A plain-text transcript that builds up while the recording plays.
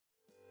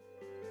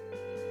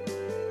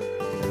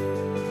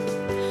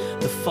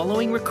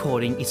following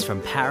recording is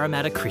from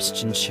Parramatta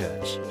Christian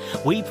Church.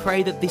 We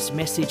pray that this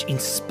message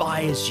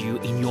inspires you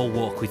in your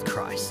walk with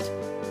Christ.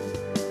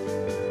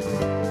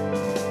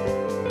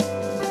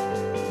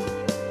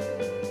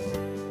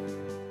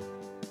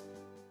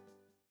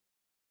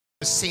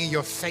 Seeing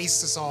your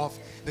faces off,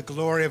 the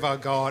glory of our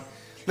God.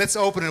 Let's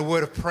open in a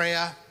word of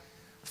prayer.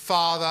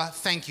 Father,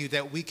 thank you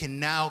that we can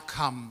now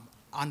come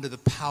under the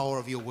power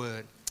of your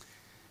word.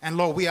 And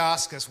Lord, we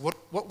ask us,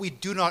 what we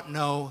do not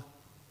know,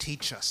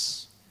 teach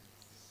us.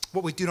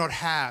 What we do not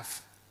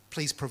have,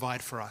 please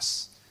provide for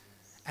us.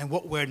 And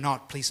what we're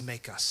not, please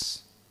make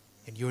us.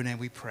 In your name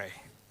we pray.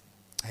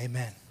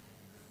 Amen.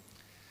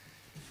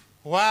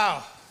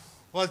 Wow.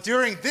 Well,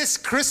 during this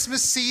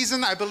Christmas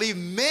season, I believe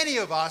many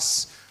of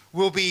us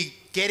will be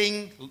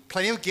getting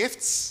plenty of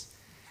gifts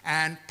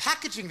and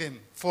packaging them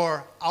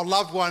for our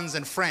loved ones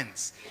and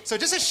friends. So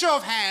just a show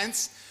of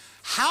hands,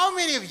 how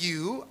many of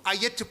you are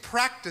yet to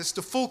practice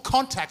the full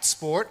contact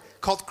sport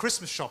called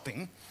Christmas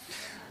shopping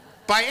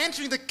by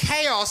entering the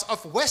chaos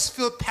of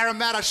Westfield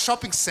Parramatta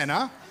Shopping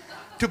Centre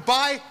to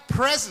buy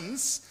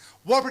presents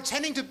while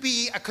pretending to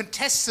be a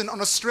contestant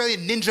on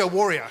Australian Ninja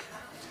Warrior,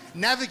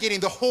 navigating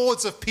the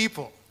hordes of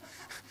people?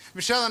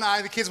 Michelle and I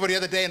and the kids were the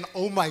other day, and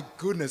oh my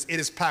goodness, it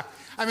is packed.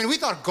 I mean, we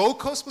thought Gold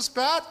Coast was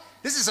bad.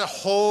 This is a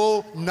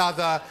whole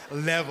nother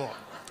level.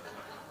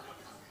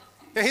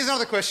 Yeah, here's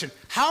another question.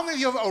 How many of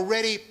you have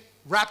already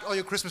wrapped all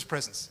your Christmas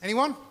presents?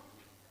 Anyone?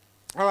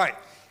 All right.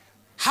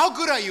 How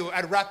good are you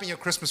at wrapping your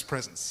Christmas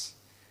presents?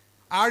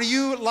 Are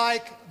you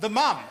like the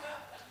mom,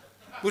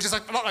 which is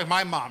like a lot like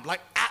my mom,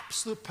 like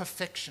absolute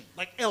perfection,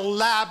 like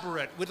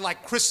elaborate with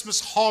like Christmas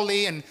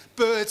holly and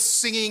birds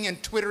singing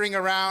and twittering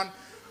around?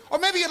 Or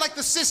maybe you're like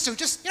the sister who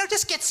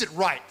just gets it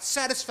right,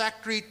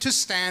 satisfactory to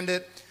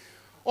standard.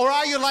 Or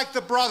are you like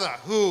the brother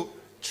who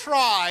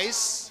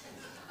tries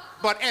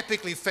but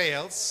epically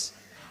fails?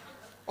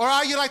 Or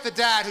are you like the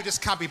dad who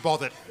just can't be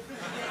bothered?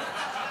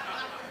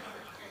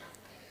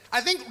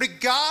 I think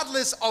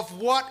regardless of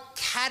what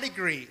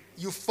category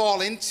you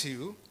fall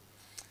into,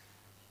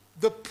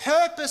 the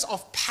purpose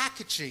of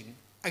packaging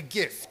a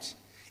gift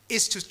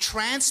is to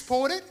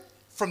transport it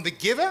from the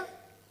giver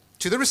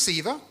to the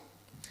receiver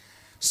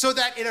so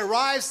that it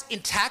arrives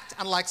intact,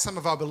 unlike some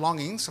of our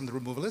belongings from the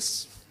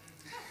removalists,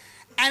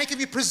 and it can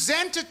be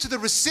presented to the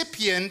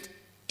recipient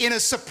in a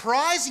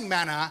surprising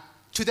manner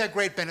to their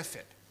great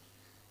benefit.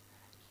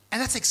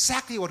 And that's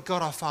exactly what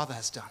God our Father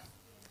has done.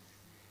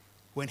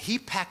 When he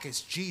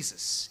packaged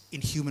Jesus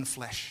in human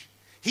flesh,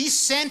 he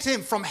sent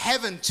him from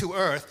heaven to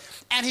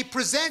earth, and he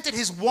presented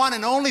his one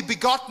and only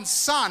begotten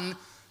Son,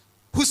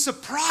 who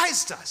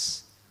surprised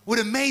us with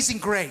amazing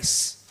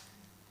grace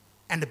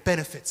and the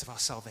benefits of our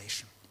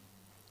salvation.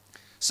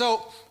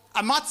 So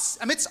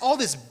amidst all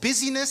this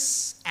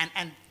busyness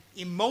and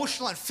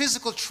emotional and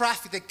physical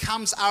traffic that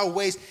comes our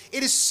ways,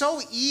 it is so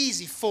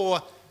easy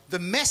for the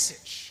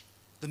message,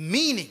 the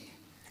meaning,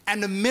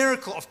 and the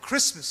miracle of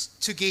Christmas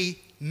to get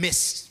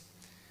missed.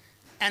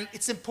 And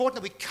it's important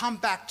that we come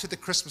back to the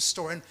Christmas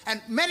story.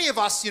 And many of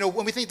us,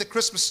 when we think the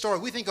Christmas story,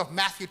 we think of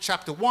Matthew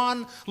chapter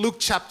 1, Luke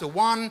chapter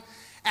 1,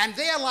 and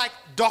they are like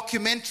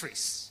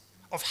documentaries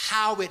of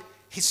how it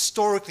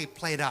historically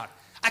played out.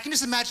 I can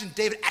just imagine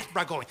David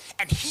Attenborough going,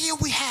 and here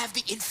we have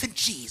the infant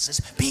Jesus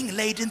being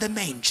laid in the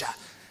manger.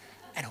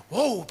 And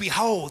woe,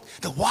 behold,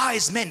 the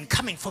wise men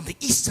coming from the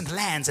eastern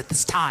lands at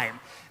this time.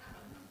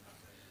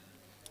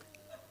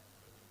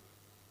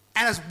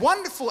 And as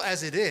wonderful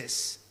as it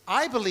is,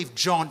 I believe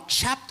John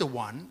chapter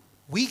 1,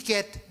 we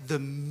get the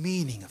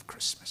meaning of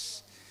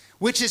Christmas,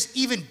 which is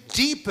even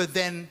deeper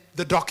than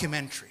the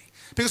documentary.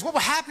 Because what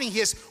we're happening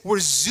here is we're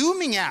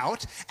zooming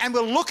out and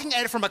we're looking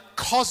at it from a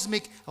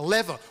cosmic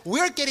level.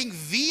 We're getting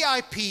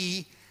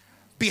VIP,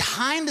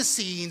 behind the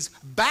scenes,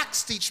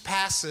 backstage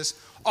passes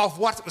of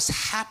what was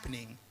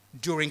happening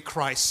during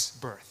Christ's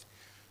birth.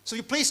 So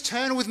you please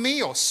turn with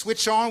me or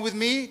switch on with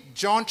me,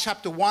 John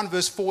chapter 1,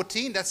 verse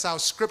 14. That's our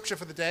scripture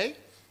for the day.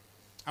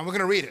 And we're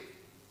going to read it.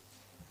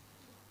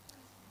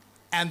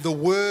 And the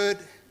Word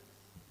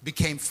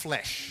became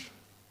flesh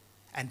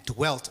and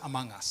dwelt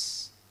among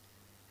us.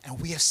 And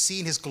we have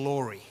seen his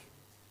glory,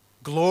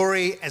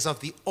 glory as of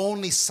the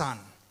only Son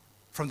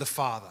from the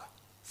Father,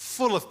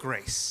 full of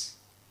grace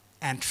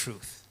and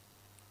truth.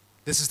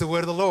 This is the word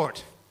of the Lord.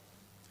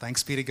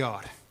 Thanks be to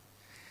God.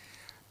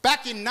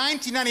 Back in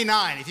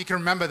 1999, if you can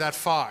remember that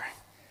far,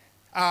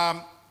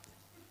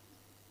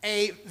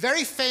 a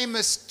very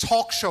famous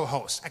talk show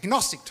host,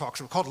 agnostic talk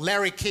show called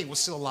Larry King, was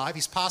still alive.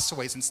 He's passed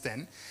away since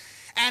then.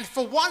 And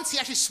for once, he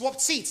actually swapped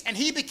seats, and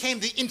he became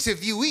the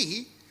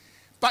interviewee,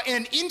 but in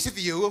an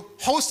interview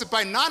hosted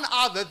by none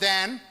other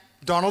than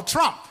Donald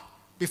Trump,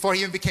 before he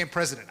even became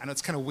president. I know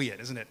it's kind of weird,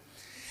 isn't it?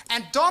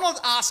 And Donald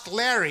asked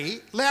Larry,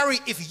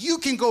 if you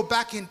can go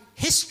back in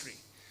history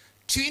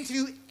to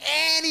interview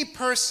any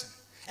person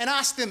and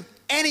ask them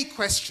any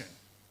question,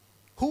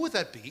 who would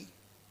that be?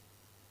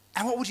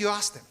 And what would you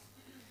ask them?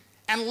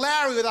 And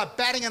Larry, without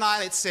batting an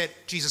eyelid, said,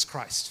 Jesus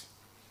Christ.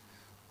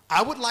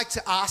 I would like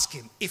to ask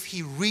him if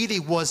he really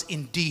was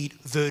indeed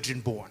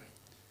virgin born.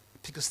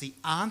 Because the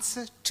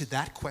answer to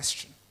that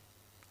question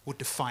would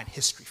define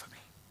history for me.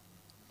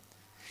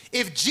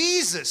 If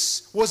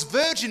Jesus was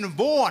virgin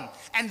born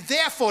and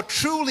therefore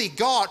truly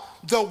God,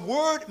 the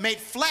Word made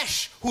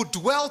flesh who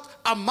dwelt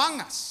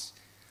among us,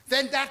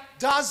 then that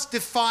does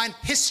define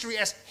history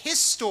as his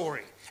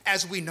story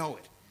as we know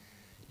it.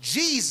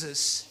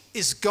 Jesus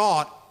is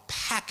God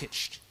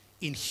packaged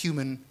in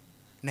human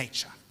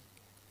nature.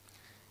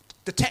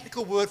 The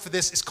technical word for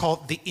this is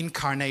called the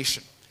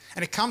incarnation.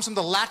 And it comes from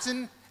the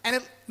Latin and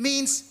it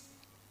means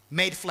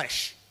made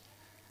flesh.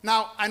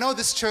 Now, I know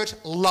this church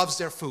loves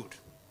their food.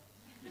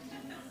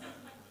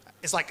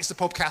 It's like, it's the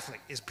Pope Catholic,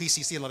 is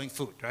PCC loving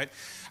food, right?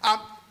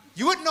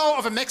 You would know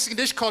of a Mexican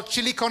dish called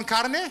chili con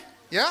carne,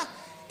 yeah?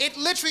 It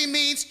literally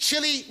means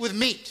chili with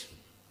meat,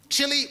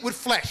 chili with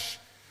flesh.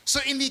 So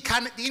in the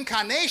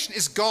incarnation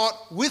is God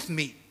with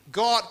meat,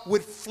 God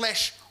with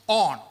flesh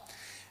on.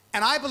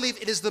 And I believe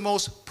it is the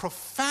most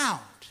profound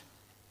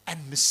and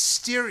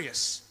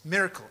mysterious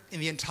miracle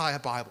in the entire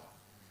Bible.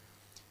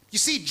 You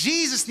see,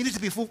 Jesus needed to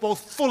be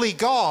both fully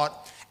God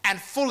and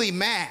fully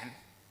man.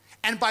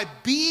 And by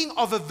being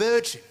of a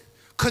virgin,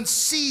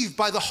 conceived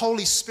by the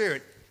Holy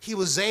Spirit, he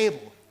was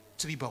able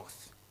to be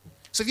both.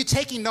 So if you're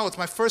taking notes,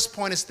 my first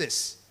point is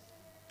this.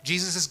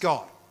 Jesus is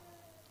God.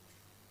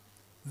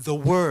 The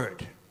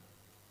Word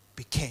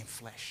became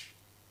flesh.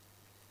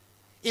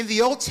 In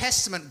the Old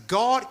Testament,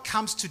 God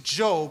comes to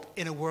Job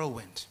in a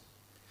whirlwind,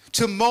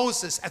 to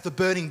Moses at the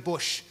burning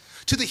bush,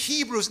 to the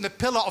Hebrews in the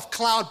pillar of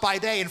cloud by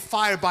day and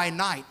fire by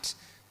night,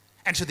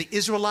 and to the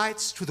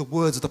Israelites through the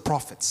words of the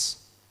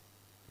prophets.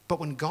 But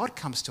when God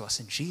comes to us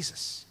in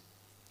Jesus,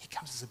 he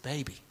comes as a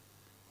baby.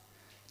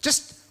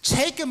 Just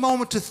take a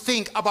moment to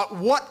think about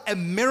what a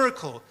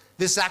miracle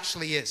this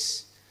actually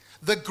is.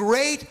 The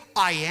great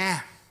I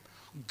am,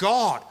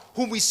 God,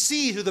 whom we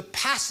see through the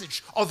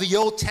passage of the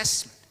Old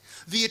Testament,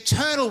 the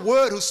eternal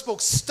Word who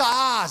spoke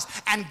stars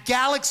and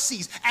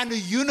galaxies and the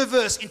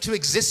universe into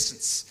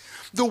existence,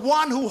 the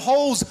one who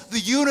holds the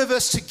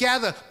universe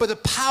together by the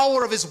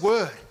power of his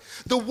Word,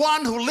 the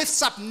one who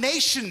lifts up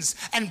nations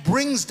and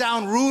brings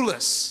down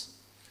rulers,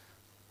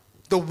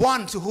 the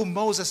one to whom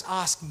Moses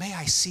asked, "May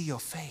I see your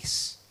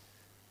face?"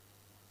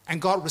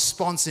 And God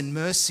responds in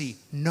mercy,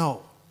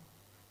 "No,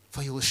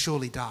 for you will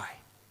surely die."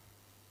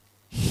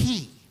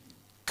 He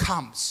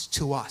comes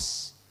to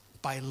us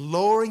by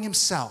lowering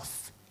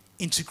himself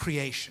into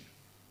creation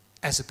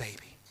as a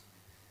baby.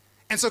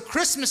 And so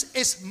Christmas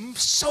is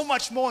so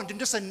much more than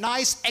just a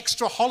nice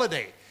extra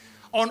holiday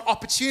or an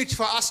opportunity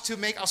for us to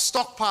make our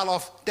stockpile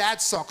of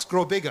dad socks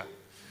grow bigger.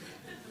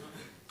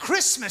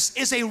 Christmas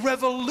is a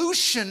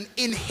revolution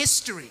in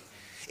history.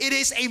 It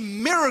is a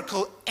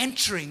miracle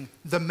entering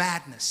the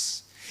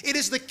madness. It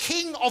is the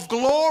King of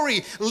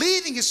glory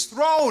leaving his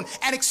throne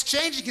and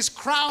exchanging his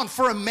crown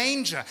for a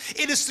manger.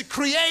 It is the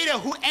Creator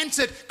who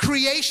entered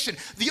creation,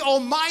 the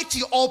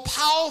almighty,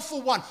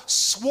 all-powerful one,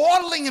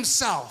 swaddling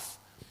himself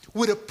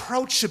with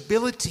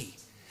approachability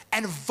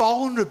and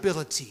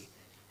vulnerability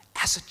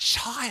as a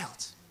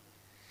child.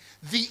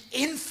 The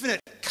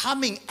infinite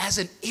coming as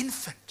an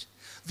infant.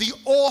 The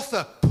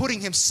author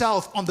putting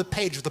himself on the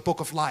page of the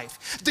book of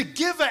life. The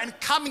giver and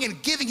coming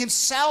and giving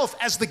himself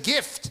as the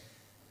gift.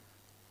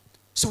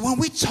 So when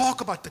we talk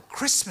about the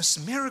Christmas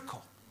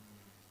miracle,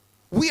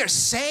 we are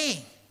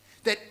saying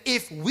that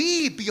if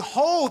we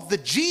behold the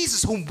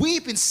Jesus whom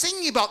we've been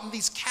singing about in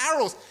these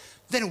carols,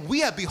 then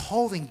we are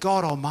beholding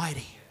God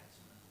Almighty.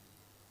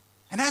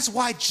 And that's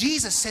why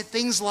Jesus said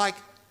things like,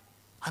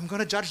 "I'm going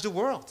to judge the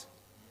world.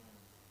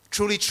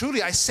 Truly,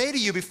 truly, I say to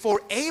you,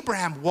 before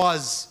Abraham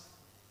was,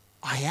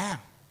 I am.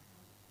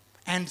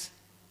 And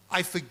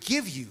I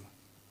forgive you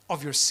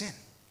of your sin."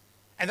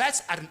 And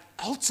that's at an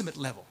ultimate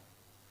level.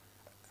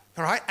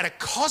 All right? At a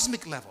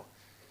cosmic level.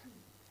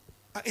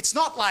 It's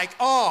not like,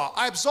 "Oh,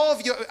 I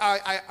absolve you.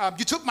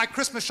 You took my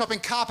Christmas shopping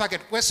car park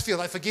at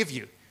Westfield. I forgive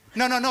you."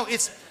 No, no, no.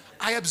 It's,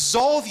 "I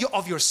absolve you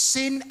of your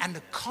sin and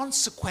the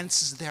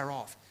consequences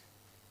thereof."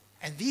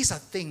 And these are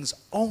things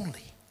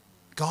only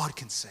God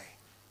can say.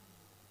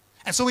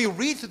 And so when we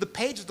read through the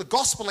pages of the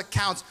gospel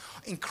accounts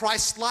in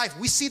Christ's life,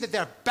 we see that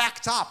they're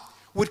backed up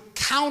with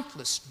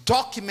countless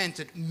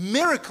documented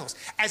miracles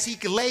as he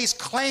lays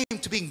claim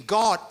to being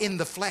God in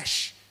the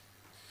flesh.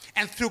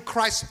 And through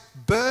Christ's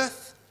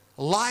birth,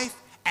 life,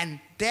 and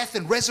death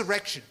and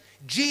resurrection,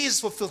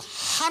 Jesus fulfilled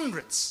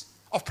hundreds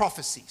of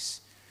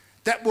prophecies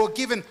that were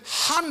given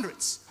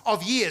hundreds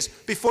of years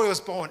before he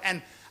was born.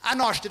 And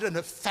Anosh did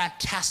a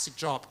fantastic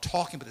job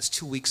talking about this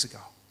 2 weeks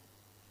ago.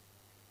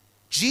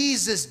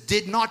 Jesus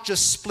did not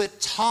just split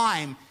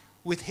time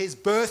with his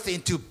birth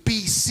into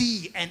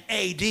BC and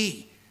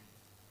AD.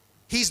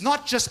 He's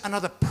not just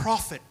another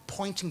prophet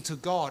pointing to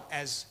God,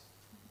 as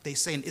they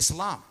say in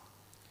Islam.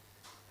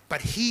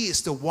 But he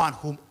is the one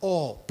whom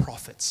all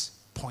prophets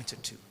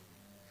pointed to.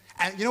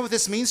 And you know what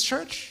this means,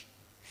 church?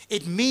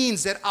 It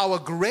means that our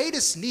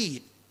greatest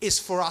need is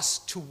for us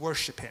to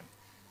worship him.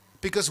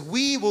 Because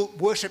we will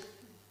worship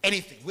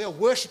anything. We are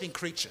worshiping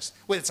creatures.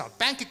 Whether it's our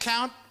bank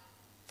account.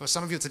 For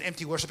some of you, it's an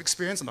empty worship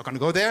experience. I'm not going to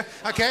go there.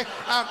 Okay?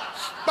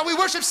 But we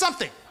worship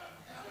something.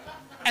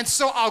 And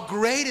so our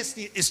greatest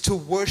need is to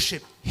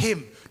worship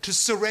Him, to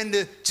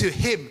surrender to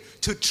Him,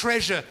 to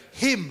treasure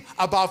Him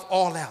above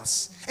all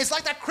else. It's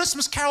like that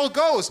Christmas carol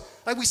goes,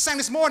 like we sang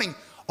this morning,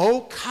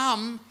 "Oh,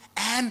 come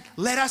and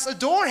let us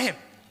adore Him,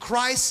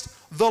 Christ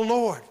the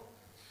Lord."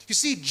 You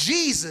see,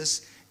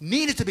 Jesus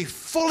needed to be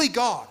fully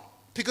God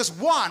because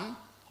one,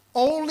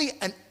 only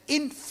an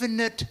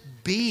infinite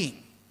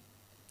being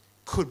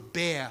could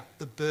bear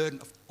the burden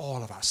of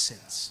all of our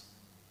sins.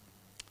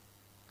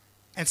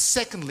 And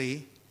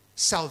secondly,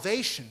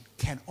 salvation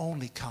can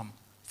only come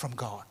from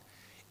God.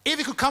 If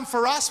it could come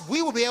for us,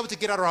 we will be able to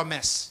get out of our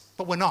mess,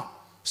 but we're not.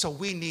 So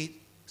we need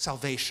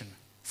salvation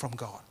from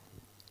God.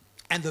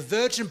 And the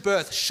virgin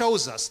birth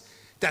shows us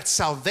that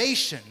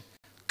salvation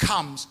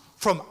comes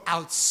from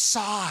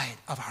outside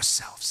of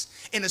ourselves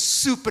in a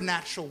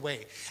supernatural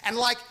way. And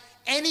like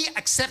any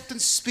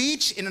acceptance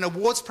speech in an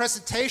awards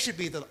presentation,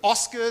 be it the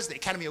Oscars, the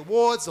Academy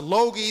Awards, the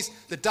Logies,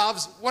 the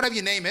Doves, whatever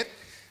you name it,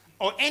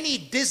 or any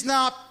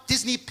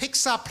Disney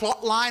Pixar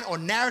plotline or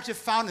narrative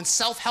found in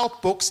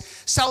self-help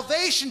books,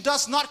 salvation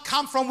does not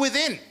come from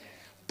within,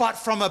 but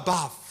from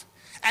above.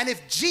 And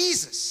if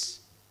Jesus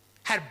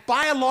had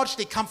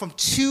biologically come from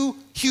two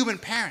human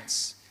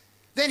parents,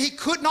 then He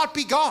could not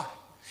be God.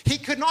 He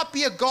could not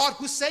be a God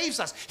who saves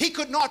us. He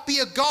could not be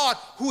a God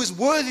who is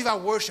worthy of our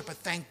worship, but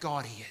thank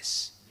God He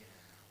is.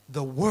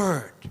 The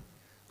Word,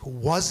 who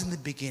was in the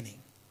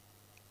beginning,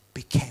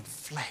 became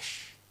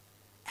flesh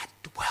and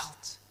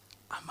dwelt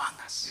among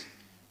us.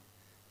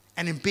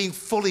 And in being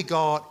fully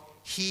God,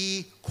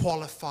 He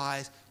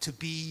qualifies to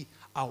be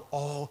our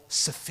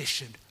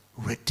all-sufficient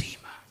Redeemer.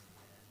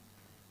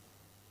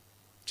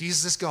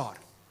 Jesus is God,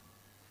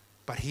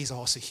 but He's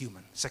also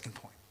human. Second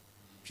point.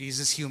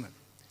 Jesus is human.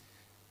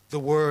 The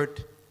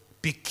Word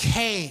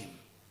became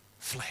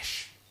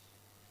flesh.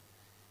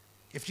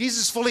 If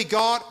Jesus is fully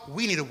God,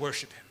 we need to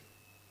worship Him.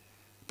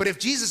 But if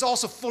Jesus is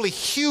also fully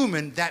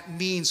human, that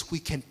means we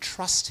can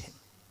trust Him.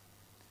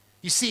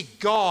 You see,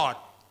 God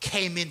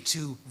came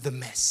into the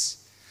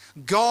mess.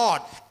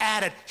 God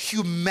added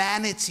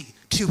humanity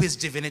to His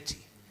divinity.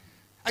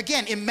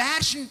 Again,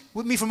 imagine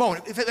with me for a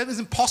moment, if it was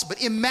impossible,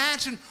 but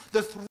imagine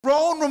the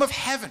throne room of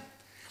heaven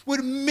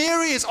with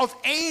myriads of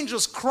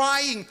angels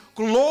crying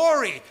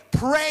glory,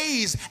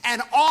 praise,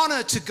 and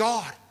honor to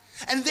God.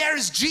 And there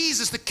is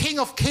Jesus, the King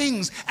of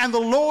Kings and the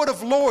Lord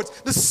of Lords,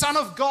 the Son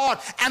of God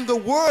and the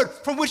Word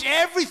from which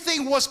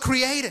everything was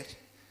created.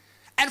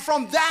 And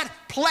from that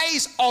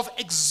place of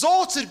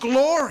exalted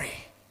glory,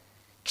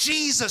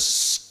 Jesus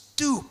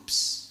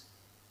stoops,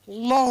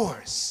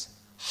 lowers,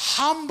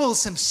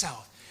 humbles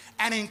Himself,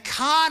 and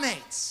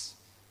incarnates,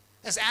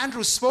 as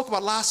Andrew spoke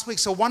about last week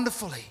so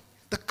wonderfully,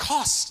 the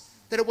cost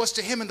that it was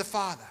to Him and the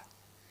Father.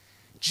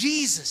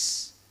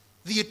 Jesus,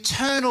 the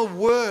eternal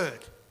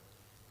Word,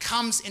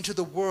 comes into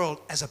the world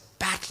as a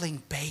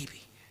battling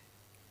baby.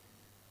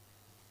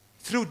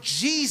 Through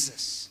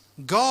Jesus,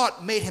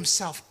 God made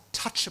Himself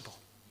touchable,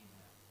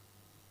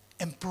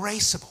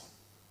 embraceable,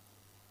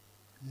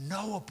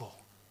 knowable,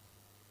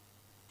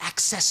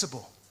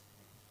 accessible,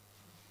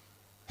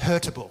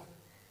 hurtable,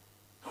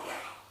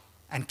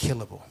 and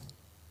killable.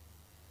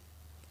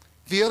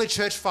 The early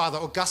church father,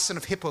 Augustine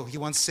of Hippo, he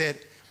once said,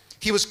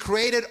 "He was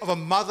created of a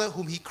mother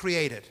whom He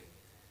created,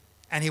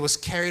 and He was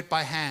carried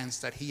by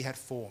hands that He had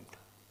formed."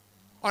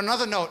 On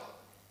another note,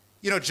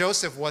 you know,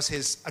 Joseph was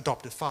His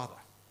adopted father.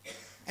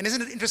 And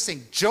isn't it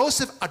interesting?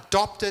 Joseph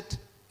adopted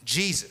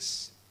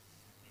Jesus.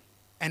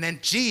 And then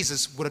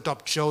Jesus would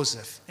adopt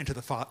Joseph into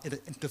the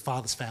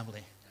Father's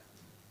family.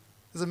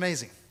 It's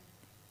amazing.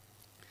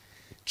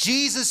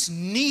 Jesus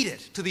needed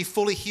to be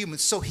fully human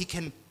so He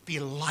can be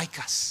like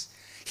us.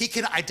 He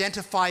can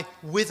identify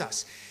with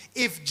us.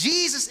 If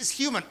Jesus is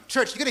human,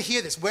 church, you're going to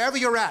hear this wherever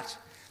you're at,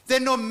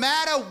 then no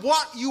matter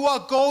what you are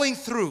going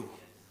through,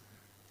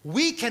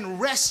 we can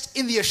rest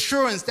in the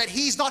assurance that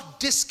He's not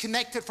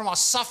disconnected from our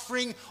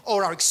suffering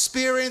or our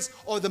experience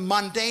or the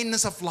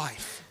mundaneness of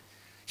life.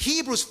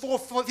 Hebrews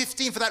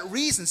 4:15 for that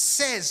reason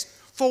says,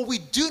 "For we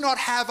do not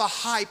have a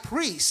high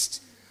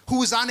priest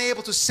who is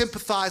unable to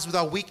sympathize with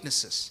our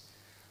weaknesses,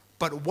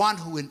 but one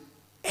who in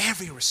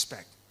every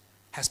respect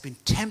has been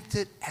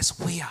tempted as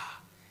we are,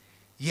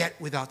 yet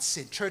without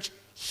sin." Church,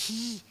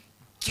 He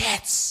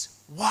gets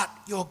what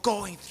you're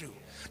going through.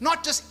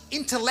 Not just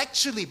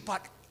intellectually,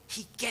 but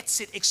He gets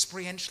it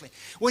experientially.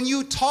 When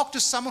you talk to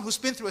someone who's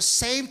been through the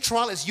same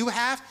trial as you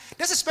have,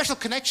 there's a special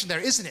connection there,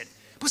 isn't it?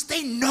 Because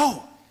they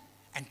know.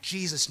 And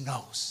Jesus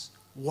knows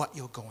what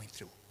you're going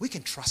through. We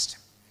can trust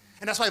Him.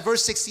 And that's why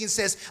verse 16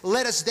 says,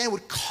 "Let us then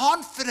with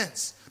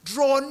confidence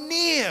draw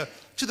near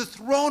to the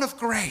throne of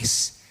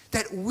grace,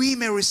 that we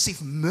may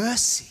receive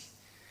mercy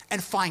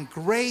and find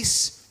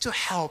grace to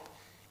help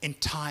in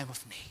time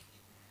of need."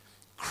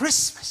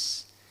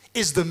 Christmas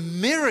is the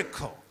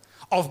miracle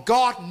of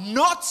God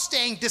not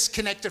staying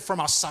disconnected from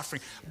our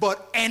suffering,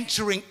 but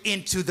entering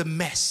into the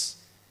mess.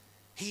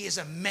 He is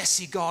a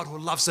messy God who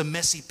loves a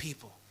messy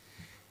people.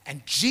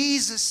 And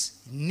Jesus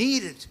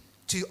needed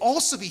to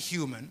also be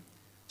human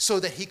so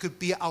that He could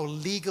be our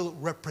legal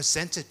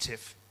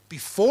representative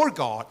before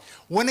God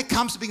when it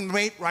comes to being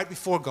made right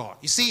before God.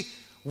 You see,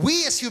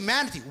 we as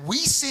humanity, we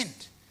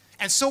sinned.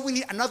 And so we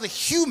need another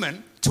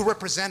human to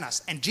represent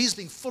us. And Jesus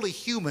being fully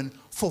human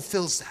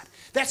fulfills that.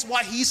 That's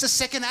why he's the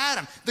second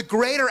Adam, the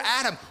greater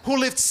Adam, who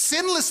lived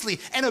sinlessly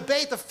and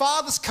obeyed the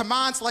Father's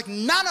commands like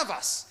none of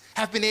us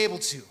have been able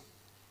to.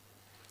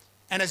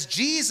 And as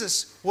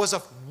Jesus was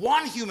of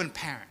one human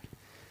parent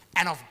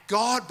and of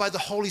God by the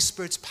Holy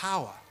Spirit's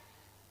power,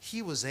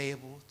 he was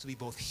able to be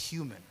both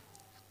human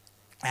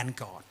and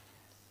God.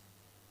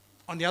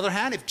 On the other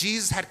hand, if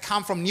Jesus had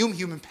come from new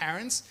human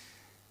parents,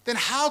 then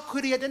how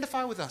could he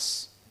identify with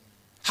us?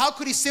 How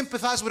could he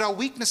sympathize with our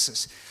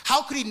weaknesses?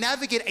 How could he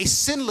navigate a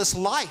sinless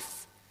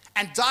life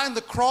and die on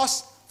the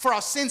cross for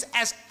our sins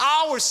as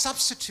our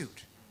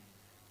substitute?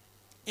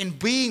 In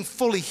being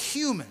fully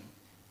human,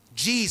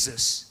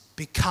 Jesus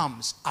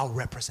becomes our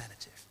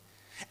representative.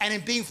 And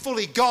in being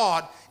fully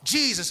God,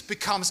 Jesus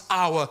becomes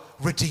our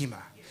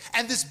Redeemer.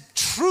 And this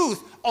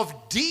truth of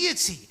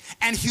deity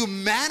and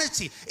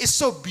humanity is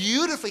so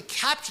beautifully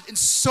captured in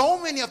so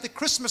many of the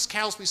Christmas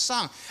carols we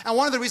sung. And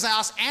one of the reasons I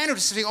asked Andrew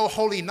to sing "O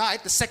Holy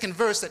Night," the second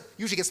verse that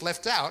usually gets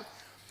left out,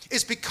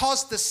 is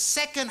because the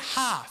second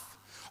half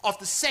of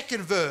the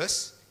second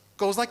verse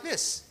goes like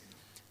this.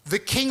 The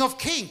King of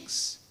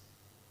Kings,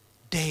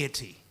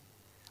 deity,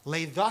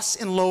 lay thus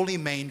in lowly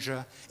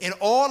manger, in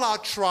all our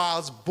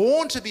trials,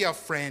 born to be our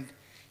friend.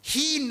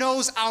 He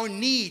knows our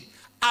need.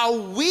 Our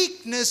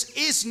weakness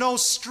is no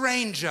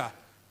stranger,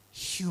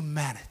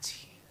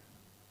 humanity.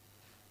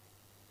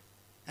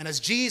 And as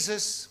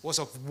Jesus was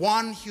of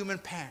one human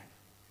parent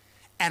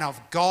and of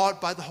God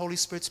by the Holy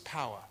Spirit's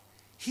power,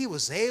 he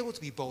was able to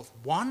be both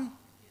one,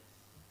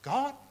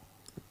 God,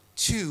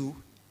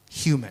 two,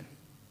 human.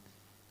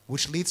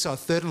 Which leads to our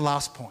third and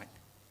last point.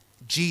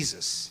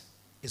 Jesus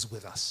is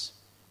with us.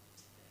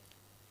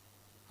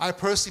 I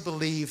personally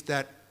believe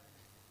that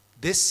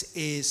this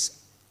is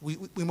we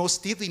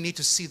most deeply need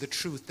to see the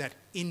truth that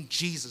in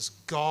Jesus,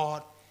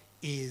 God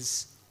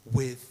is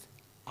with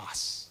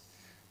us.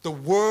 The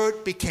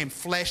Word became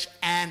flesh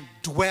and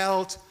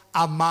dwelt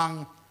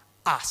among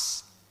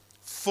us,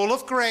 full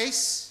of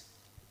grace,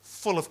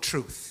 full of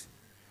truth.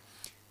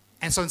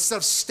 And so instead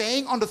of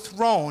staying on the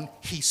throne,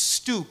 he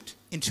stooped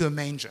into a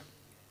manger.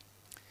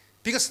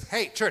 Because,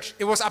 hey, church,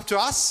 it was up to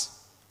us,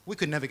 we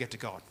could never get to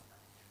God.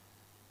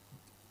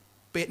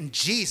 But in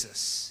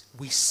Jesus,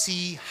 we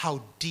see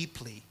how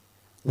deeply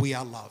we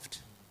are loved.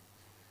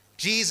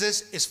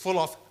 Jesus is full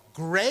of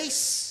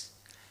grace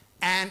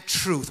and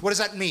truth. What does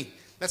that mean?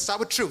 Let's start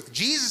with truth.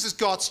 Jesus is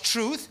God's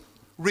truth,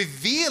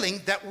 revealing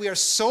that we are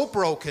so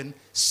broken,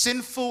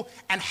 sinful,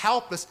 and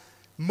helpless,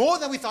 more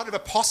than we thought ever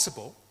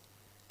possible,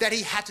 that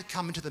he had to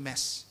come into the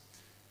mess.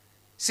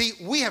 See,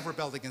 we have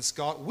rebelled against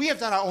God. We have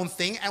done our own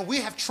thing, and we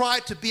have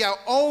tried to be our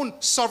own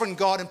sovereign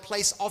God in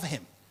place of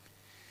him.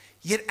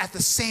 Yet at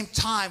the same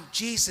time,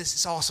 Jesus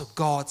is also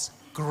God's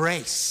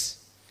grace,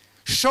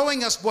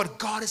 showing us what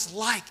God is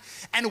like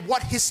and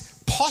what his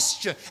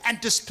posture and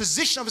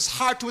disposition of his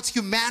heart towards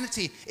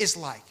humanity is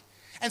like.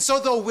 And so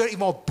though we're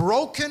more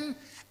broken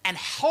and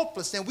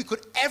helpless than we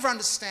could ever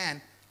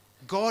understand,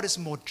 God is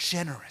more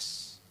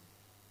generous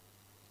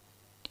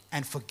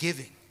and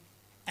forgiving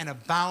and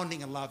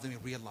abounding in love than we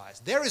realize.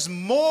 There is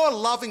more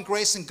love and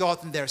grace in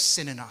God than there is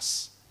sin in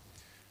us.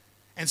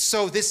 And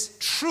so this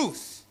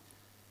truth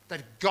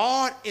that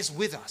God is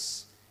with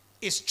us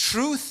is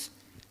truth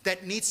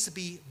that needs to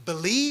be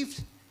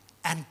believed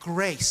and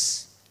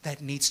grace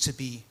that needs to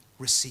be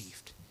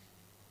received.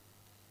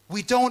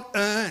 We don't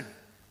earn.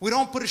 We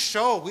don't put a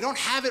show. We don't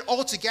have it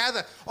all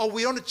together, or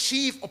we don't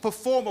achieve or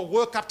perform or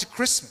work up to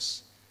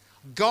Christmas.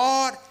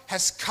 God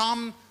has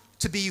come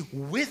to be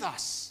with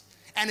us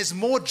and is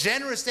more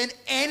generous than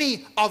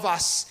any of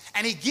us.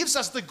 And he gives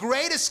us the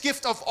greatest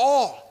gift of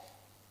all,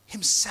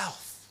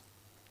 himself.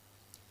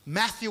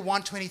 Matthew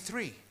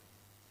 1:23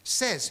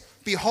 says,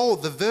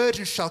 "Behold, the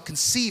virgin shall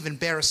conceive and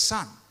bear a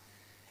son,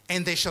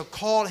 and they shall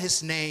call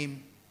his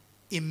name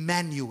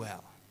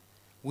Emmanuel,"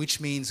 which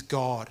means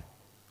God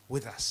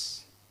with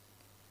us.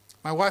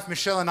 My wife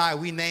Michelle and I,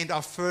 we named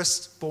our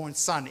firstborn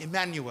son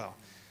Emmanuel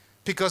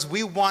because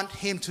we want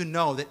him to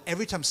know that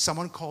every time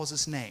someone calls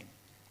his name,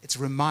 it's a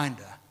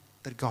reminder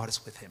that God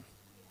is with him.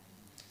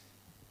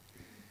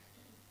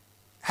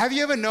 Have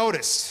you ever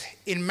noticed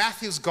in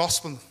Matthew's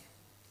gospel,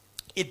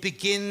 it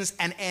begins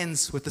and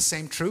ends with the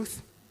same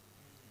truth?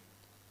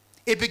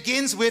 It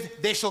begins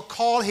with, "They shall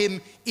call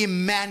him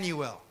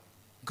Emmanuel."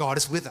 God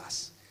is with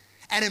us.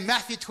 And in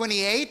Matthew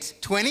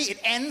 28:20, it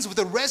ends with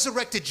the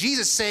resurrected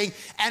Jesus saying,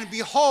 "And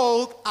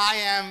behold, I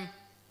am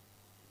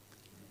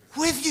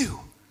with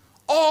you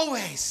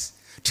always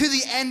to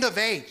the end of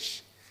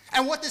age."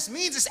 And what this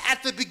means is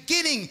at the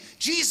beginning,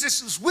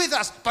 Jesus was with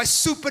us by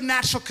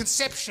supernatural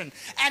conception.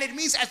 And it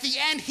means at the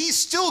end, he's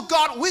still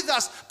God with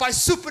us by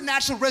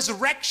supernatural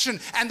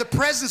resurrection and the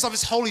presence of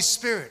his Holy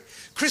Spirit.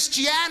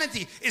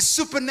 Christianity is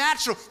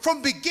supernatural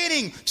from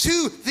beginning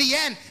to the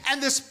end.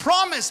 And this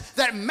promise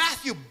that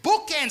Matthew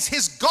bookends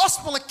his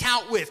gospel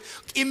account with,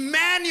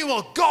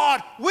 Emmanuel,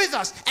 God with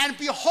us, and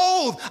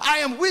behold, I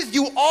am with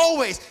you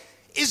always,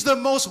 is the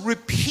most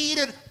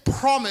repeated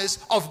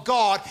promise of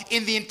God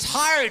in the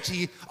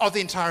entirety of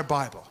the entire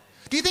Bible.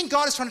 Do you think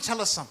God is trying to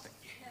tell us something?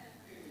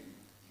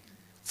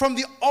 From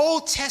the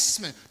Old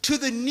Testament to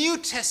the New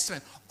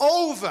Testament,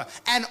 over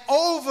and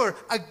over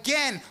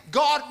again,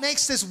 God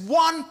makes this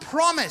one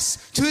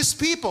promise to his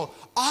people: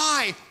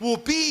 I will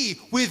be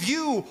with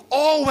you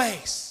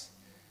always.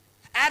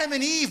 Adam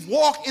and Eve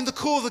walked in the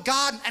cool of the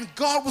garden, and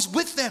God was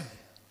with them.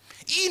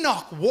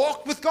 Enoch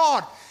walked with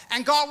God,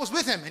 and God was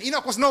with him. And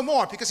Enoch was no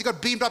more because he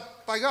got beamed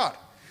up by God.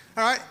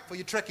 All right? For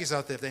you Trekkies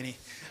out there, if any.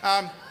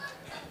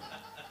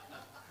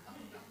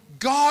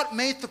 God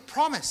made the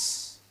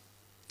promise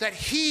that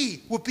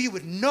he would be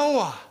with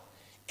Noah,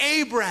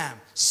 Abraham,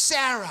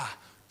 Sarah,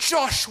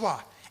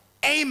 Joshua,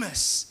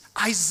 Amos,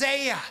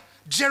 Isaiah,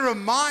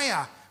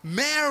 Jeremiah,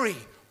 Mary,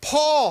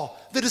 Paul,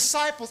 the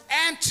disciples,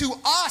 and to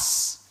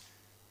us.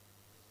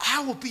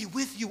 I will be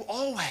with you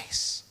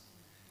always.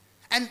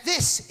 And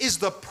this is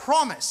the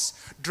promise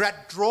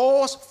that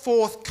draws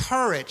forth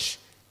courage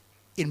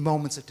in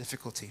moments of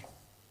difficulty.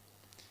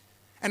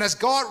 And as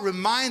God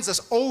reminds us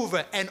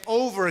over and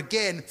over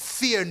again,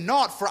 fear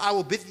not, for I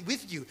will be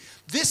with you.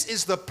 This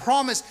is the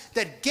promise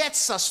that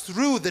gets us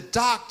through the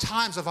dark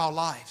times of our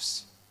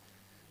lives.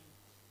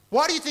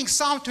 Why do you think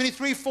Psalm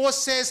 23:4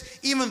 says,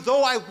 even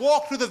though I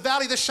walk through the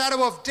valley of the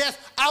shadow of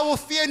death, I will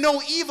fear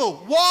no evil?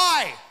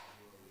 Why?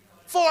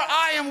 For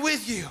I am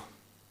with you.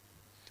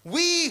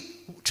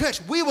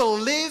 Church, we will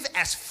live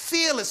as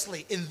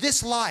fearlessly in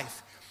this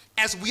life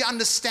as we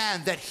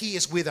understand that he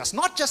is with us.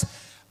 Not just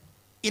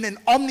in an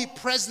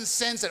omnipresent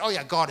sense that, oh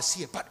yeah, God is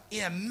here, but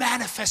in a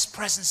manifest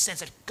present sense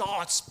that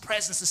God's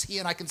presence is here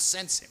and I can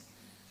sense him.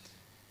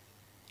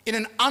 In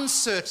an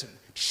uncertain,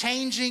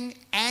 changing,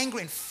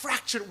 angry, and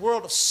fractured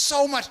world of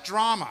so much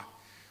drama,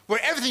 where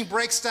everything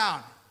breaks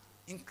down,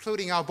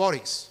 including our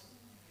bodies.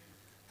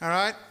 All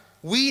right?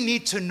 We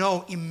need to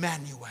know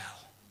Emmanuel.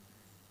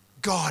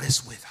 God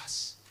is with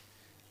us,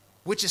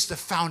 which is the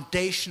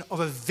foundation of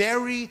a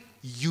very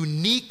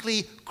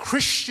uniquely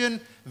Christian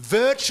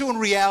virtual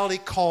reality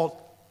called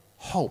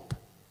hope.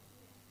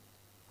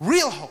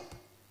 Real hope.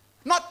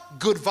 Not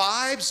good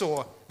vibes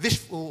or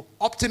visual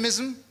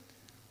optimism,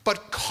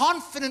 but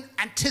confident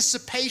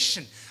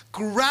anticipation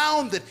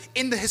grounded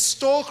in the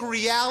historical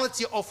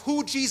reality of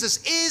who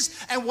Jesus is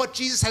and what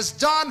Jesus has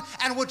done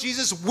and what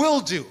Jesus will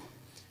do.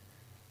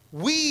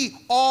 We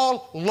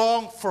all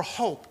long for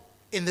hope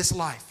in this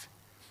life.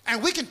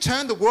 And we can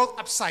turn the world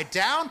upside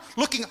down,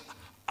 looking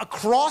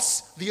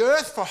across the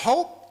earth for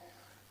hope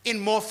in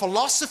more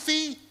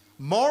philosophy,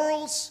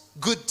 morals,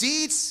 good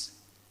deeds,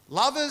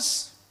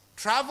 lovers,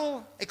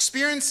 travel,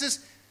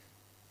 experiences.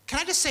 Can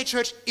I just say,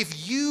 church,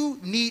 if you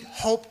need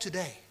hope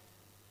today,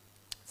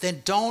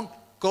 then don't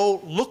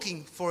go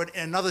looking for it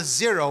in another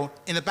zero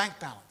in the bank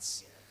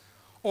balance,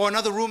 or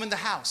another room in the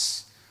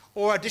house,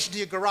 or addition to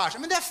your garage. I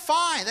mean, they're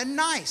fine, they're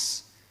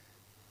nice.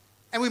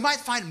 And we might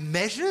find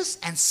measures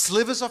and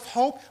slivers of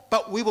hope,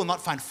 but we will not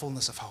find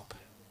fullness of hope.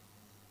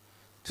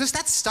 Because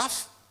that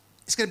stuff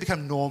is going to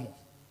become normal.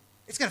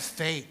 It's going to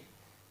fade.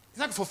 It's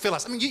not going to fulfill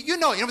us. I mean, you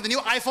know when the new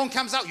iPhone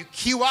comes out, you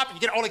queue up and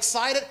you get all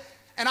excited,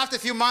 and after a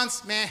few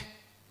months, meh.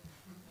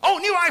 Oh,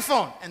 new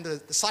iPhone! And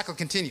the cycle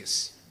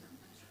continues.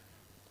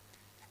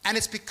 And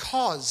it's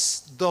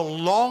because the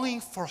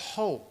longing for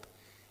hope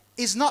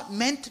is not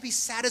meant to be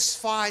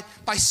satisfied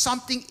by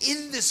something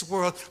in this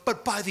world,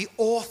 but by the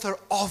author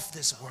of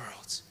this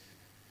world.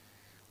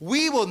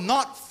 We will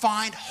not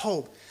find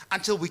hope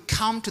until we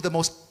come to the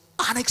most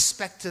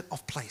unexpected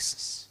of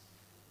places.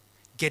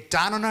 Get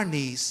down on our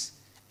knees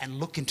and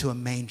look into a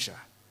manger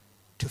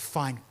to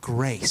find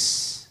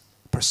grace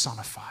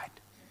personified.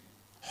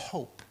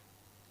 Hope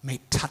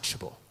made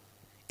touchable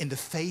in the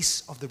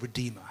face of the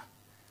Redeemer,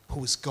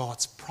 who is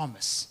God's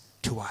promise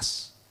to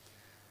us.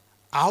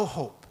 Our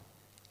hope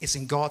is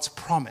in God's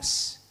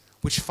promise,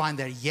 which find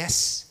their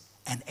yes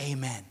and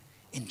amen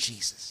in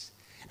Jesus.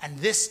 And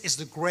this is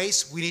the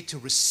grace we need to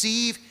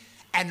receive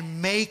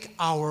and make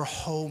our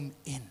home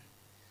in.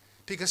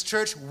 Because,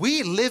 church,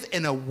 we live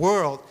in a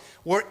world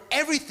where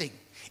everything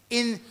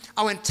in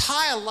our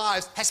entire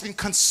lives has been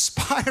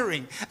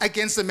conspiring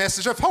against the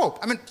message of hope.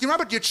 I mean, you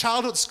remember your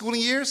childhood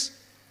schooling years?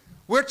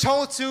 We're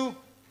told to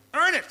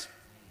earn it.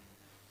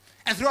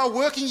 And through our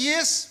working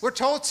years, we're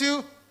told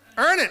to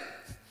earn it.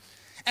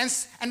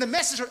 And the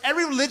message of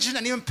every religion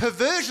and even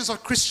perversions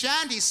of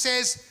Christianity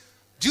says,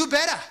 do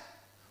better,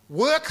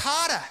 work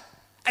harder,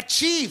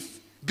 achieve,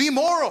 be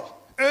moral,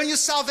 earn your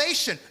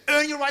salvation,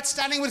 earn your right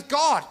standing with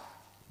God,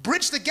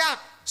 bridge the gap,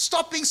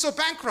 stop being so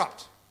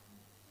bankrupt.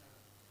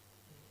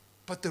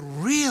 But the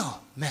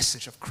real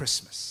message of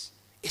Christmas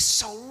is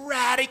so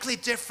radically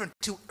different.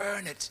 To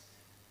earn it,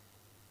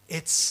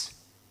 it's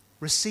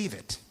receive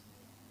it.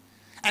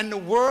 And the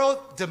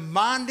world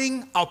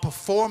demanding our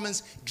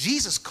performance,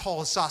 Jesus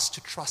calls us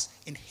to trust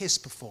in his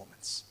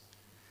performance.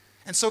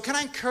 And so can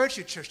I encourage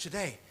you, church,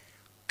 today,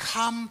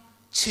 come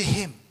to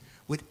him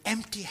with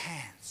empty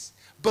hands,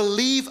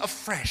 believe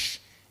afresh,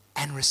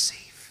 and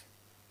receive.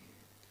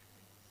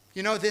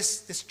 You know,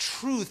 this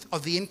truth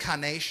of the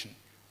incarnation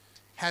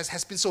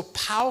has been so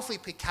powerfully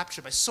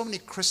captured by so many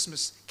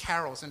Christmas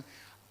carols. And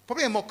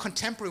probably a more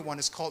contemporary one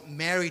is called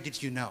Mary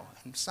Did You Know?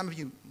 And some of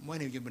you,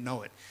 many of you will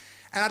know it.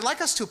 And I'd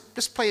like us to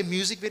just play a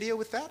music video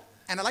with that.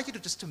 And I'd like you to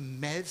just to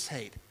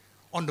meditate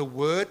on the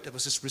word that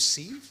was just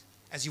received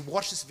as you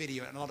watch this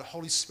video and allow the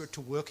Holy Spirit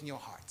to work in your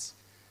hearts.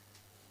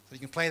 So you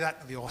can play that,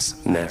 it'll be awesome.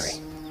 Mary,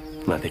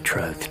 my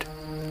betrothed,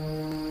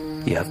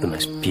 you have the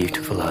most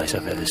beautiful eyes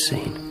I've ever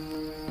seen,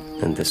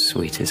 and the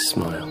sweetest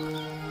smile.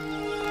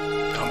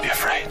 Don't be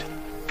afraid.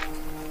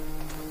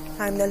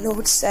 I'm the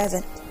Lord's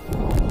servant.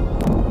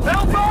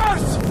 Help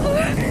us!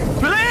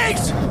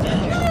 Please!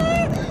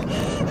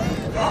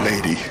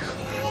 Lady,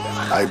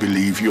 I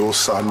believe your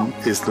son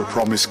is the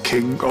promised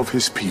king of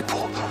his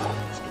people.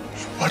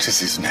 What is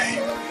his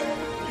name?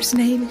 His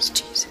name is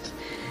Jesus.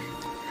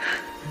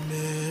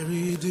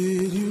 Mary,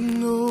 did you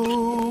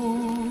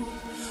know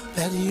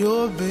that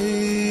your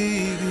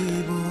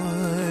baby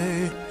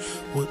boy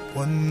would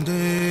one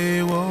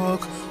day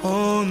walk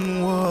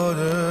on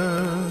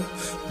water?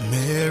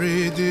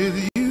 Mary,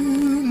 did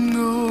you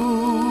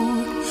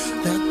know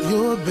that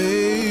your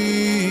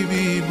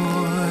baby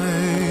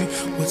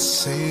boy would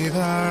save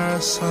our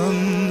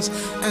sons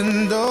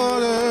and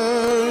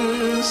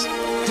daughters?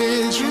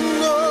 Did you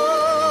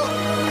know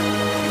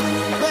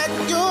that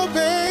your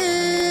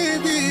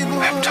baby boy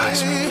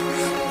Baptize me.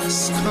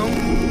 has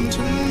come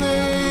to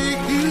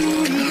make you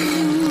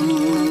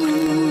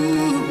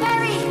new?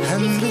 Mary,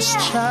 And this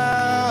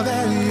child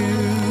that you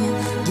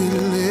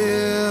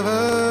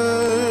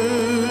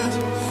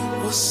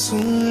delivered will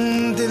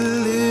soon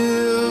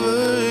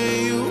deliver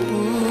you.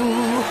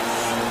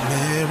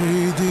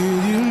 Mary, did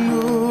you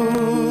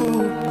know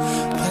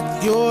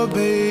that your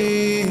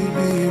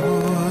baby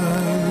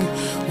boy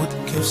would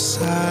give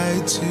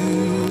sight to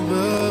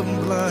the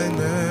blind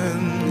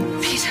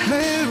man? Peter,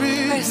 Mary,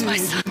 where's my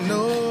did son? you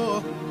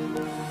know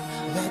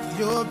that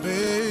your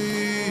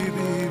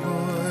baby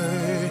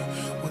boy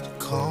would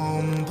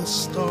calm the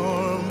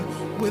storm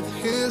with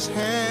his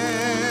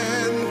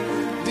hand?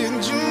 Did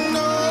you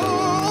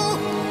know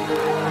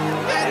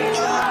that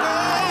your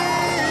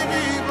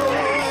baby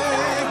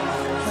boy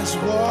has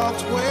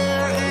walked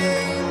where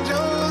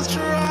angels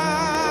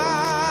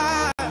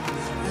try?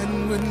 And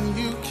when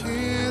you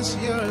kiss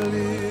your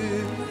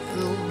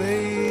little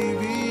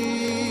baby,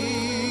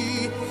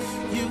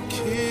 you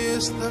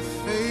kiss the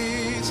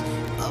face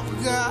of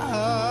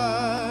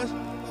God.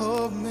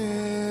 Oh,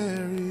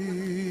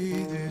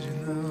 Mary, did you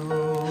know?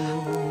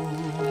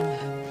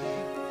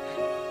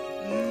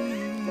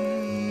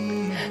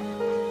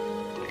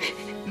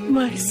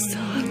 My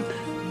son.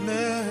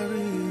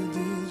 Mary,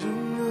 did you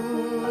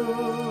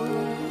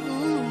know?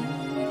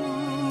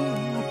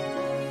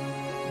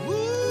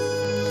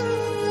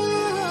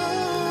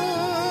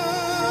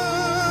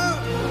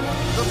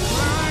 The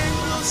blind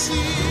will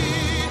see,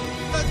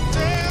 the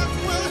deaf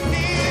will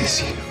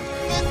hear,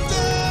 the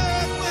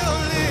dead will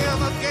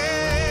live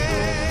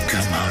again.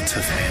 Come out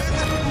of him.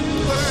 The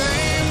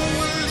lame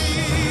will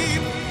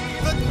leap,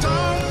 the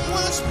dumb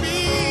will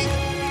speak,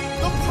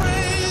 the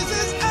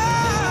praises of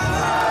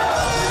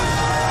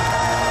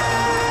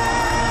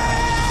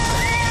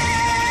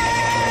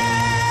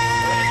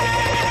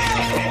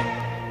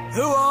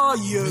Who are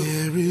you?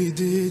 Mary,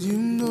 did you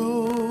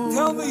know?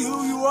 Tell me who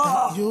you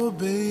are. Your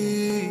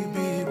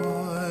baby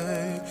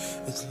boy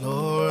is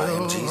Lord I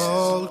am of Jesus.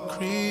 all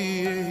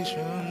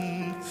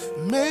creation.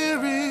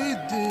 Mary,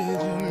 did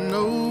you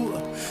know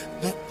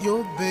that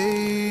your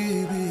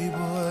baby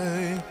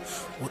boy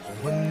would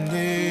one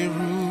day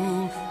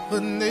rule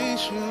the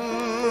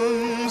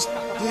nations?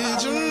 Did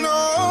you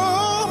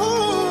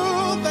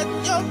know that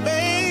your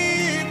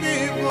baby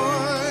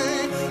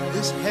boy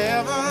is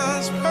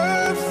heaven's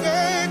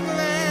perfect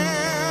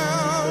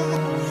lamb?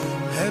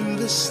 And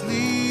the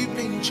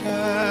sleeping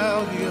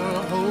child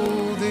you're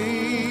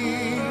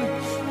holding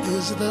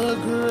is the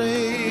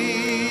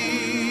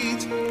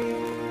great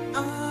I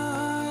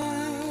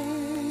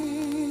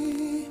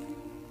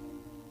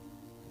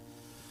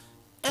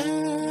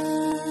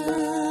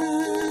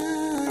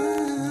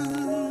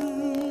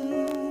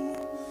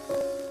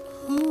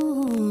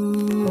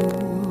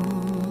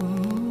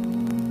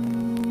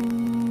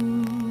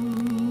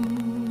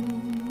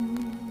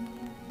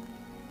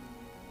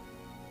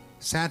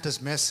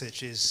Santa's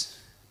message is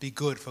be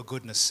good for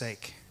goodness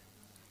sake.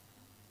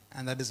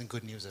 And that isn't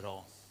good news at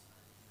all.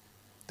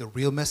 The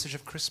real message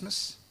of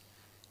Christmas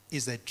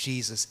is that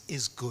Jesus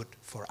is good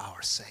for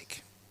our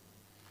sake.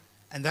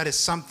 And that is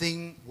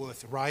something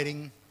worth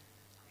writing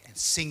and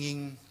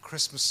singing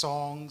Christmas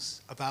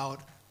songs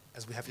about,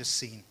 as we have just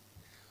seen.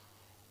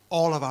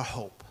 All of our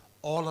hope,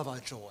 all of our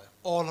joy,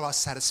 all of our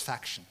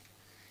satisfaction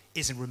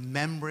is in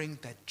remembering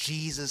that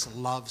Jesus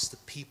loves the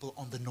people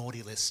on the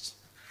naughty list.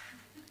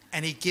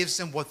 And he gives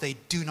them what they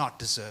do not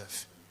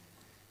deserve.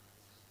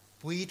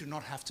 We do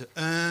not have to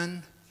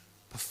earn,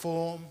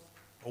 perform,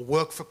 or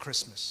work for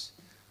Christmas.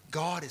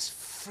 God is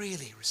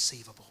freely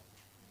receivable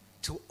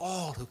to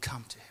all who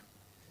come to him.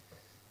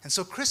 And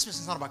so Christmas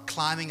is not about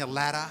climbing a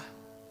ladder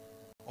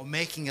or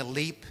making a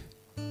leap,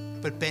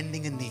 but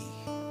bending a knee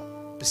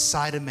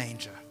beside a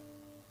manger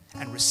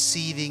and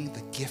receiving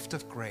the gift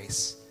of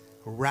grace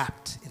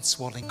wrapped in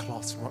swaddling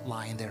cloths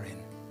lying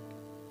therein.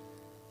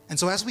 And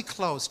so as we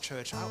close,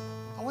 church,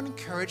 I want to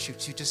encourage you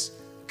to just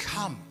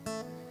come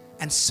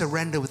and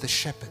surrender with the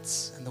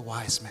shepherds and the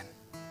wise men.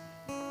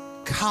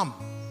 Come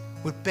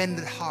with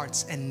bended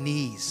hearts and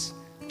knees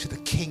to the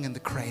King in the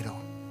cradle.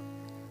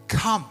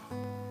 Come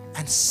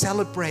and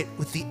celebrate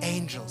with the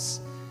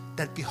angels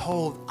that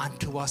behold,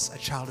 unto us a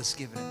child is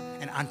given,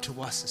 and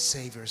unto us a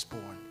Savior is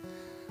born.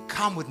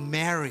 Come with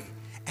Mary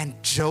and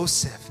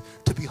Joseph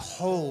to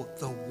behold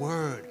the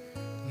Word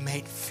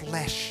made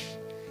flesh,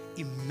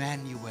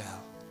 Emmanuel,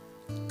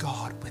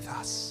 God with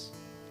us.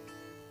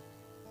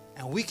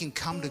 And we can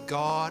come to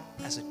God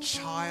as a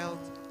child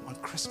on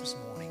Christmas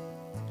morning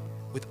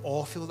with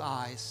awe-filled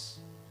eyes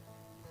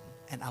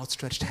and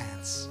outstretched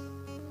hands,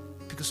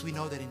 because we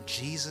know that in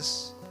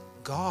Jesus,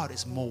 God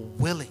is more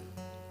willing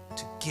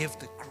to give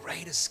the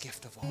greatest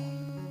gift of all,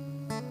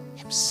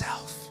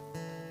 Himself,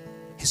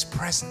 His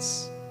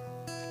presence,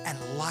 and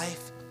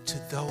life to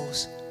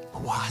those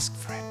who ask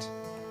for it.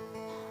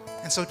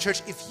 And so,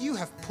 church, if you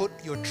have put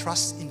your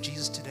trust in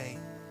Jesus today,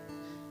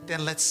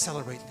 then let's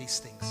celebrate these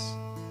things.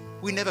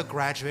 We never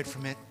graduate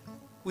from it.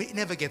 It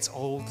never gets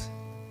old.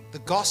 The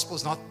gospel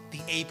is not the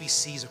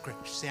ABCs of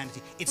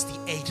Christianity. It's the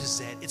A to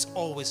Z. It's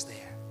always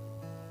there.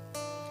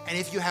 And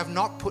if you have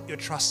not put your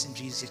trust in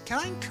Jesus yet, can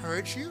I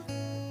encourage you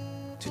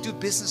to do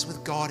business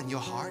with God in your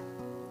heart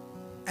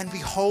and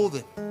behold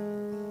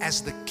Him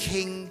as the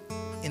King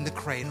in the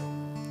cradle,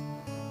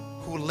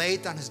 who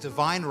laid down His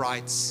divine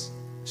rights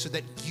so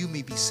that you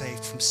may be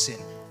saved from sin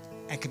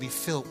and can be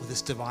filled with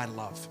His divine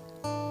love.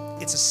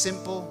 It's as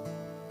simple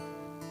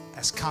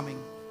as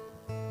coming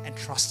and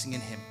trusting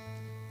in Him.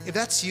 If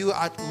that's you,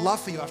 I'd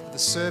love for you after the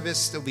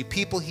service. There'll be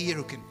people here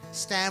who can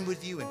stand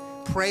with you and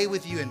pray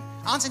with you and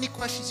answer any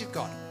questions you've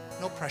got.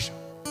 No pressure.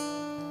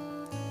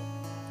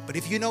 But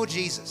if you know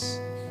Jesus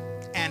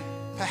and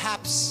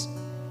perhaps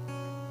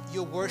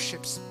your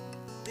worship's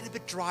been a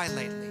bit dry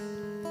lately,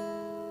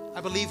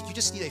 I believe you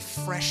just need a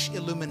fresh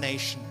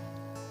illumination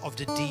of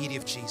the deity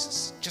of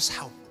Jesus, just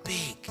how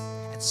big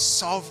and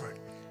sovereign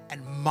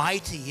and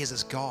mighty He is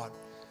as God.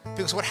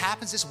 Because what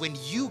happens is when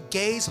you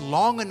gaze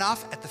long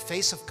enough at the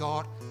face of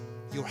God,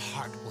 your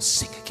heart will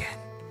sink again.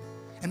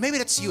 And maybe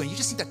that's you, and you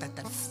just need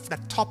that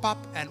top up,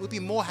 and we'll be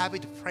more happy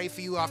to pray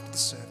for you after the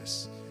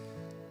service.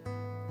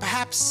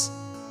 Perhaps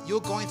you're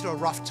going through a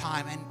rough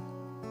time, and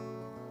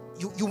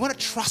you want to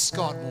trust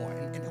God more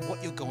in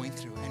what you're going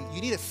through, and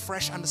you need a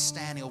fresh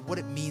understanding of what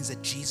it means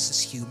that Jesus is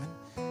human,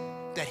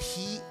 that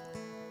He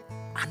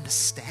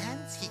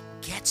understands, He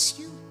gets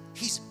you,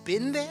 He's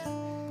been there,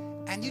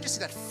 and you just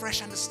need that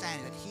fresh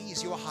understanding that He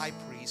is your high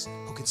priest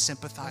who can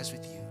sympathize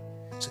with you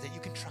so that you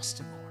can trust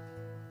Him more.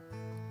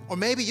 Or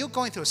maybe you're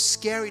going through a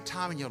scary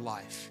time in your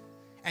life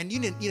and you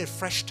need a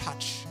fresh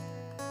touch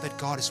that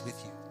God is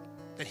with you,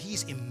 that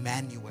He's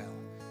Emmanuel,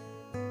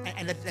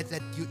 and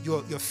that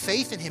your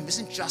faith in Him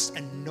isn't just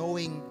a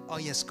knowing, oh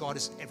yes, God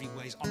is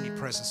everywhere, He's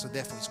omnipresent, so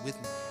therefore He's with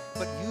me.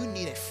 But you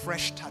need a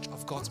fresh touch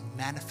of God's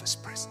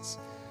manifest presence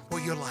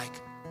where you're like,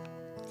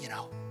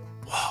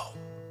 whoa,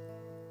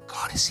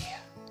 God is here.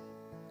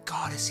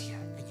 God is here.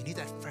 And you need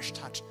that fresh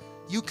touch.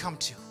 You come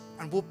to,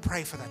 and we'll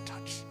pray for that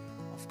touch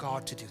of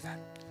God to do that.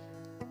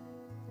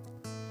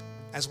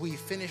 As we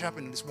finish up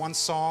in this one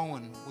song,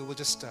 and we will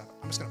just,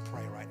 I'm just going to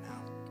pray right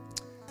now.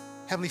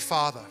 Heavenly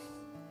Father,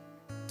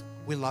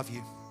 we love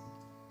You.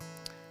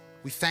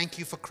 We thank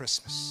You for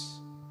Christmas.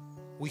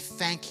 We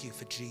thank You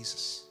for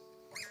Jesus.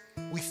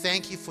 We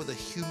thank You for the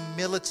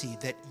humility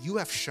that You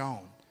have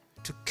shown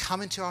to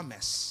come into our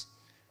mess,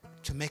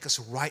 to make us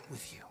right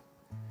with You.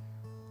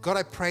 God,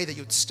 I pray that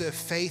You would stir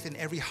faith in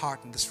every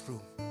heart in this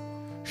room.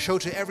 Show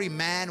to every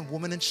man,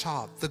 woman, and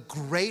child the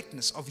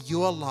greatness of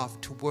Your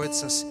love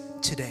towards us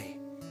today.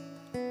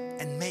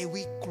 And may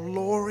we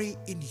glory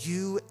in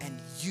You and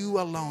You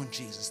alone,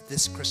 Jesus,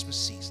 this Christmas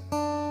season.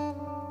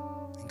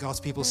 And God's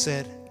people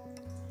said,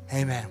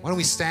 amen. Why don't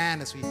we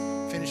stand as we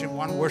finish in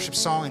one worship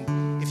song?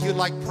 And if you'd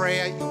like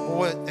prayer, you're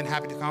more than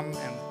happy to come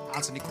and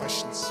answer any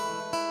questions.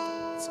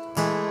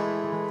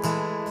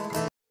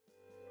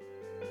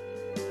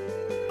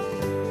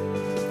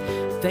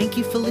 Thank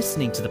you for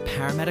listening to the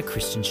Parramatta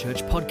Christian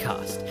Church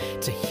podcast.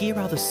 To hear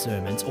other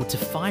sermons or to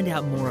find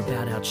out more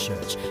about our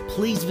church,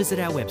 please visit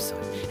our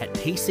website at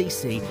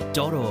pcc.org.au.